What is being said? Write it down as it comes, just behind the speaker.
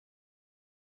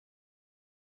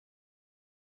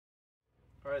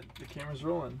Alright, the camera's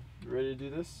rolling. You ready to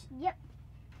do this? Yep.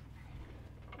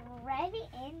 Ready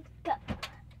and go.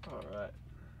 Alright.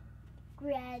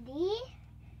 Ready.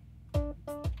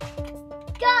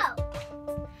 Go!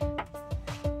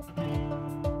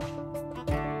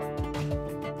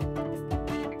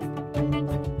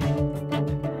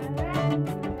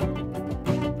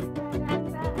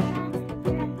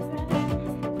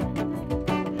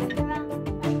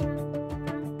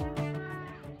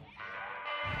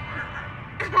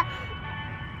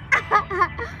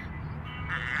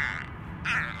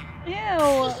 Ew!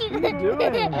 What are you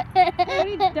doing? I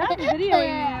already done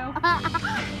videoing you.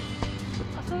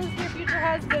 So this is your future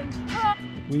husband.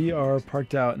 We are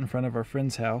parked out in front of our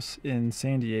friend's house in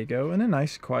San Diego in a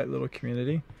nice, quiet little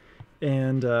community.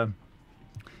 And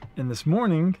this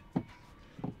morning,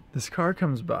 this car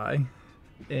comes by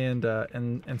and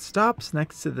stops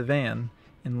next to the van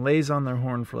and lays on their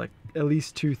horn for like at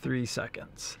least 2-3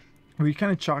 seconds. We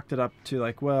kind of chalked it up to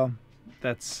like, well,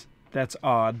 that's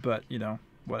odd, but you know,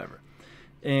 whatever.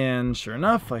 And sure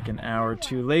enough, like an hour or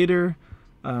two later,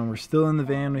 we're still in the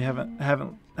van. We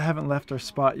haven't left our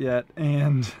spot yet,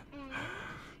 and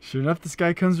sure enough, this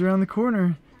guy comes around the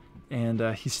corner, and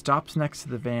he stops next to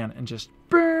the van and just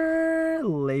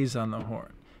lays on the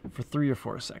horn for 3 or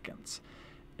 4 seconds.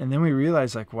 And then we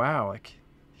realize, like, wow, like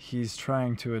he's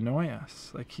trying to annoy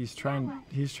us. Like he's trying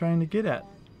to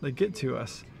get to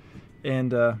us.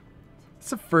 And it's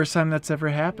the first time that's ever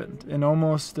happened in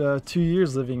almost 2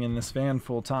 years living in this van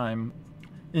full time.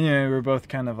 You know, we were both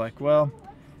kind of like, well,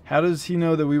 how does he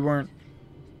know that we weren't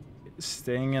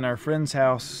staying in our friend's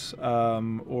house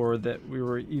or that we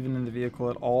were even in the vehicle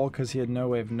at all? Because he had no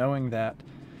way of knowing that.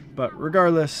 But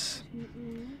regardless,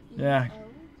 yeah,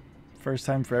 first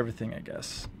time for everything, I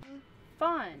guess.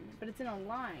 Fun, but it's in a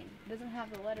line. It doesn't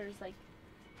have the letters, like,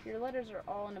 your letters are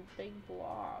all in a big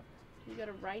blob. You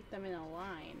gotta write them in a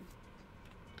line.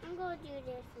 I'm gonna do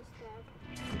this instead.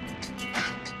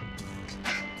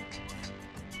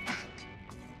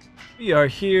 We are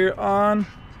here on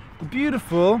the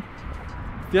beautiful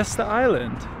Fiesta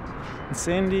Island in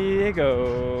San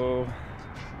Diego.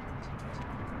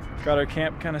 Got our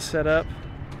camp kind of set up.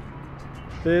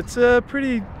 It's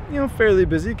pretty, you know, fairly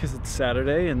busy because it's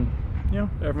Saturday and, you know,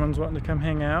 everyone's wanting to come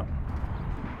hang out.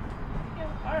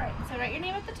 Alright, so write your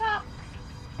name at the top.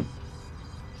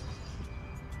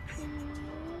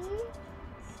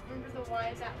 Remember the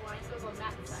Y, that Y goes on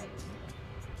that side.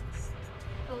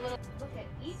 A little look at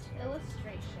each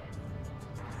illustration.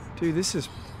 Dude, this is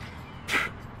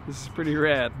pretty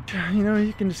rad. You know,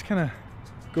 you can just kind of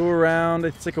go around.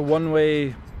 It's like a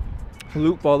one-way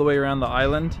loop all the way around the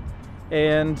island.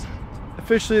 And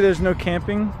officially there's no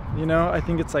camping, you know. I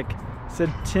think it's like, it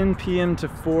said 10 p.m. to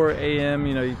 4 a.m.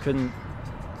 You know, you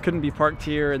couldn't be parked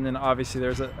here. And then obviously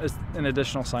there's an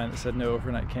additional sign that said no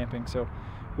overnight camping. So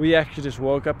we actually just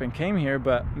woke up and came here,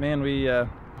 but man, we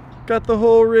got the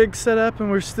whole rig set up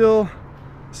and we're still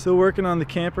working on the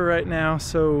camper right now.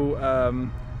 So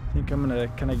I think I'm gonna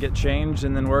kind of get changed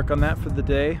and then work on that for the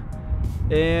day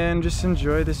and just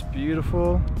enjoy this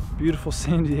beautiful, beautiful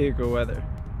San Diego weather.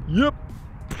 Yep.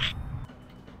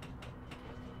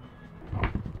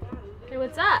 Hey,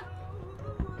 what's up?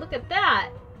 Look at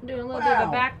that. I'm doing a little bit of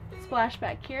a back splash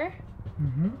back here.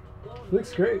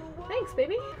 Looks great. Thanks,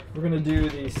 baby. We're gonna do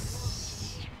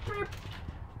these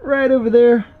right over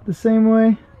there the same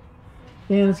way,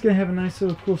 and it's gonna have a nice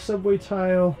little cool subway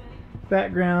tile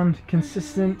background,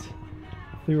 consistent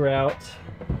throughout.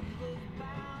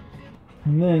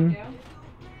 And then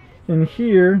in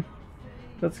here,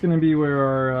 that's gonna be where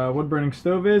our wood burning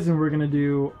stove is, and we're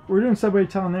doing subway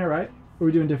tile in there, right? Or are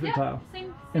we doing different tile?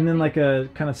 Same and then like a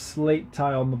kind of slate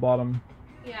tile on the bottom.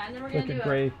 Yeah, and then we're gonna like do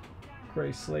a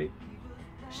gray slate.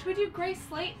 Should we do gray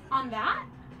slate on that?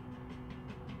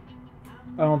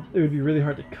 It would be really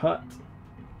hard to cut.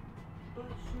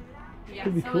 Yeah,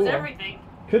 could be so cool. is everything.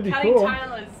 Could be Cutting cool.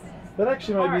 tile is That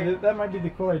actually might be the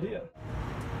cool idea.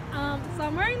 So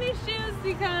I'm wearing these shoes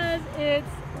because it's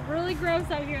really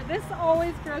gross out here. This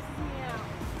always grosses me out.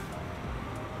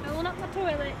 Filling up my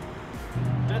toilet.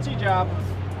 Dirty job.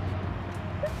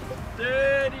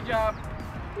 Dirty job.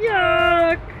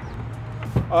 Yuck!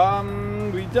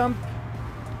 We dump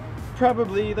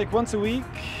probably like once a week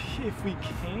if we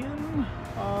can.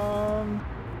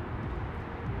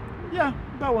 Yeah,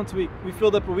 about once a week. We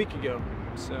filled up a week ago,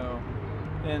 so,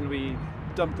 and we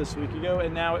dumped this week ago,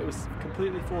 and now it was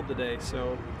completely full today,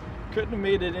 so couldn't have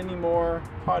made it any more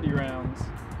potty rounds.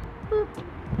 Boop.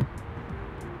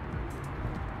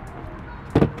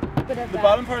 The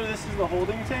bottom part of this is the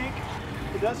holding tank.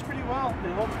 It does pretty well.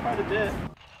 It holds quite a bit.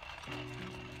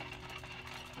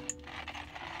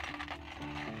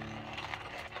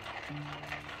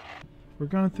 we're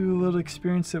going through a little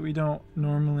experience that we don't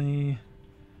normally,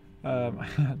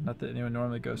 not that anyone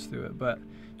normally goes through it, but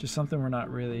just something we're not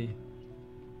really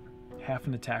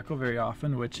having to tackle very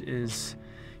often, which is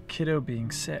kiddo being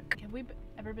sick. Have we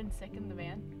ever been sick in the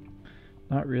van?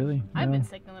 Not really. I've no. been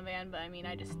sick in the van, but I mean,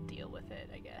 I just deal with it,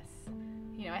 I guess.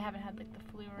 You know, I haven't had like the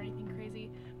flu or anything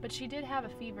crazy, but she did have a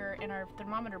fever and our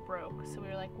thermometer broke. So we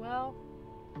were like, well,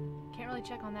 can't really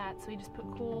check on that. So we just put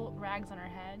cool rags on her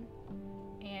head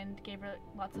and gave her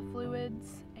lots of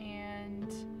fluids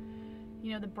and,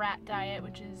 you know, the brat diet,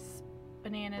 which is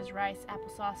bananas, rice,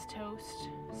 applesauce, toast.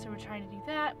 So we're trying to do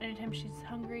that. Anytime she's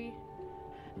hungry,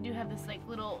 I do have this like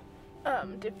little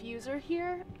diffuser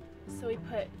here. So we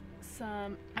put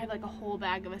I have like a whole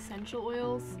bag of essential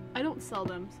oils. I don't sell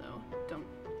them, so don't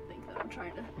think that I'm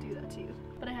trying to do that to you.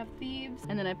 But I have thieves,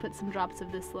 and then I put some drops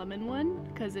of this lemon one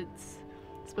because it's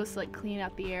supposed to like clean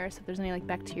out the air, so if there's any like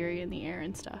bacteria in the air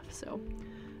and stuff. So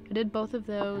I did both of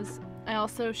those.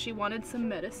 She wanted some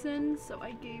medicine, so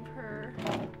I gave her,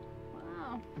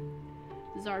 wow,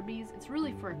 Zarbee's. It's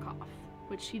really for a cough,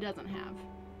 which she doesn't have,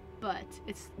 but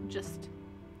it's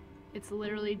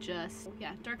literally just,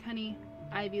 yeah, dark honey,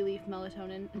 ivy leaf,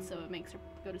 melatonin, and so it makes her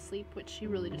go to sleep, which she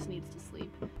really just needs to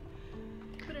sleep.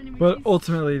 But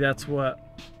ultimately, that's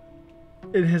what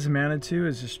it has amounted to,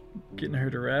 is just getting her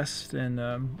to rest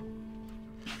and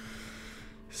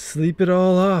sleep it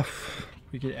all off.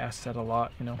 We get asked that a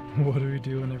lot, you know, what do we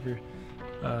do whenever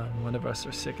one of us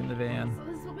are sick in the van?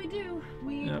 So this is what we do.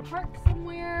 We park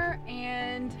somewhere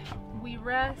and we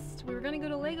rest. We were gonna go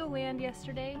to Legoland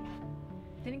yesterday.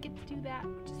 Didn't get to do that,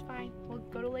 which is fine. We'll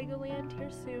go to Legoland here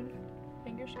soon.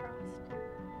 Fingers crossed.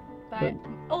 But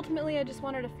ultimately, I just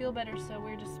want her to feel better, so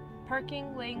we're just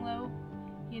parking, laying low,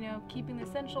 you know, keeping the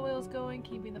essential oils going,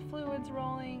 keeping the fluids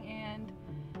rolling, and,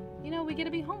 you know, we get to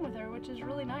be home with her, which is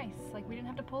really nice. Like, we didn't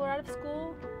have to pull her out of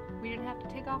school. We didn't have to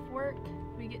take off work.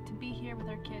 We get to be here with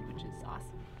our kid, which is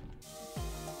awesome.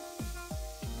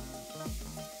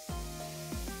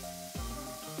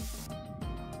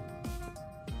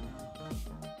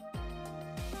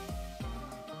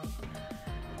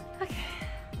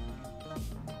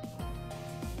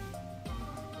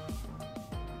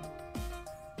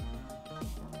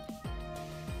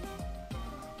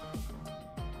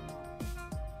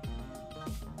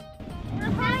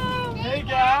 Hey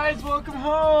guys, welcome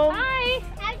home. Hi.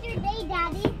 How's your day,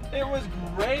 Daddy? It was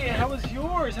great. How was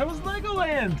yours? How was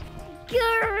Legoland?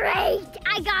 Great!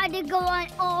 I got to go on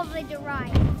all of the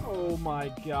rides. Oh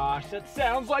my gosh, that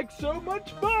sounds like so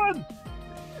much fun.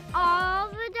 All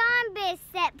the time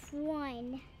except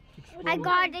one. I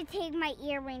got to take my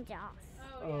earrings off.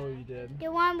 Oh, you did?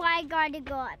 The one where I got to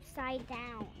go upside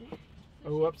down.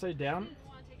 Oh, upside down? I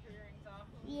want to take her earrings off.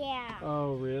 Yeah.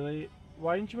 Oh, really?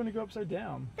 Why didn't you want to go upside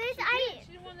down? She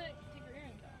didn't want to take her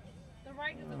earrings off. The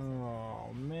ride is upside down.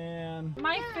 Oh, man.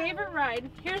 My favorite ride,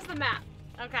 here's the map,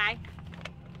 okay?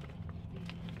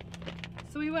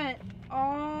 So we went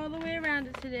all the way around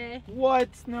it today. What?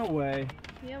 No way.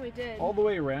 Yeah, we did. All the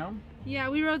way around? Yeah,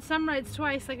 we rode some rides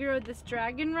twice. Like we rode this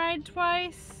dragon ride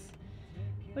twice.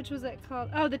 Which was it called?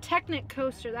 Oh, the Technic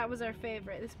coaster. That was our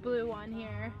favorite. This blue one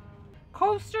here.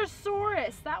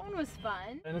 Coastersaurus. That one was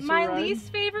fun. Dinosaur My ride?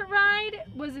 least favorite ride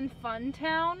was in Fun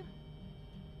Town.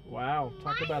 Wow,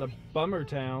 talk about a bummer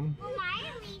town. Well,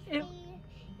 my least favorite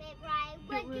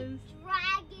ride was the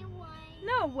dragon one.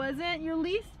 No, it wasn't. Your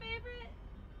least favorite?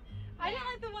 I didn't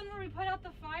like the one where we put out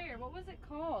the fire. What was it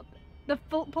called? The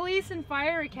Police and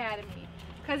Fire Academy.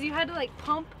 Because you had to like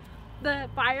pump the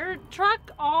fire truck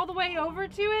all the way over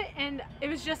to it, and it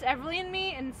was just Everly and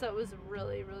me, and so it was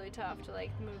really, really tough to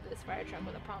like move this fire truck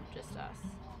with a pump, just us.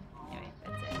 Anyway,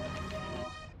 that's it.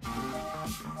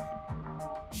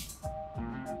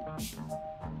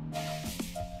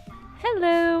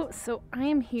 Hello! So I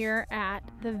am here at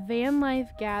the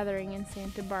Vanlife gathering in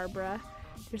Santa Barbara.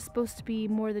 There's supposed to be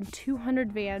more than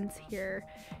 200 vans here.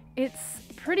 It's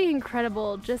pretty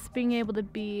incredible just being able to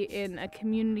be in a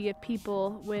community of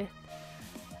people with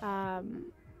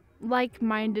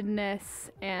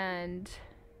like-mindedness and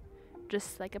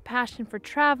just like a passion for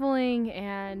traveling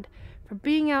and for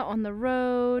being out on the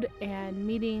road and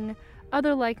meeting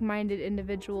other like-minded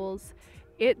individuals.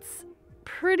 It's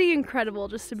pretty incredible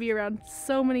just to be around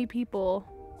so many people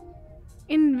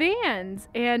in vans,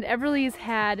 and Everly's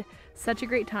had such a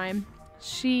great time.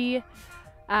 She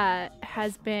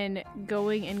has been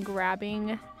going and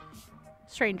grabbing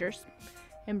strangers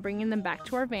and bringing them back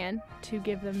to our van to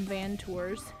give them van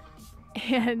tours.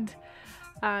 And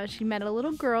she met a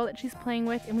little girl that she's playing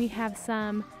with, and we have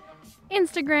some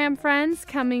Instagram friends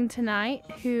coming tonight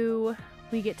who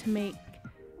we get to make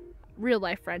real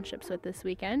life friendships with this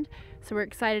weekend. So we're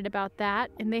excited about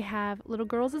that. And they have little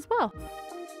girls as well.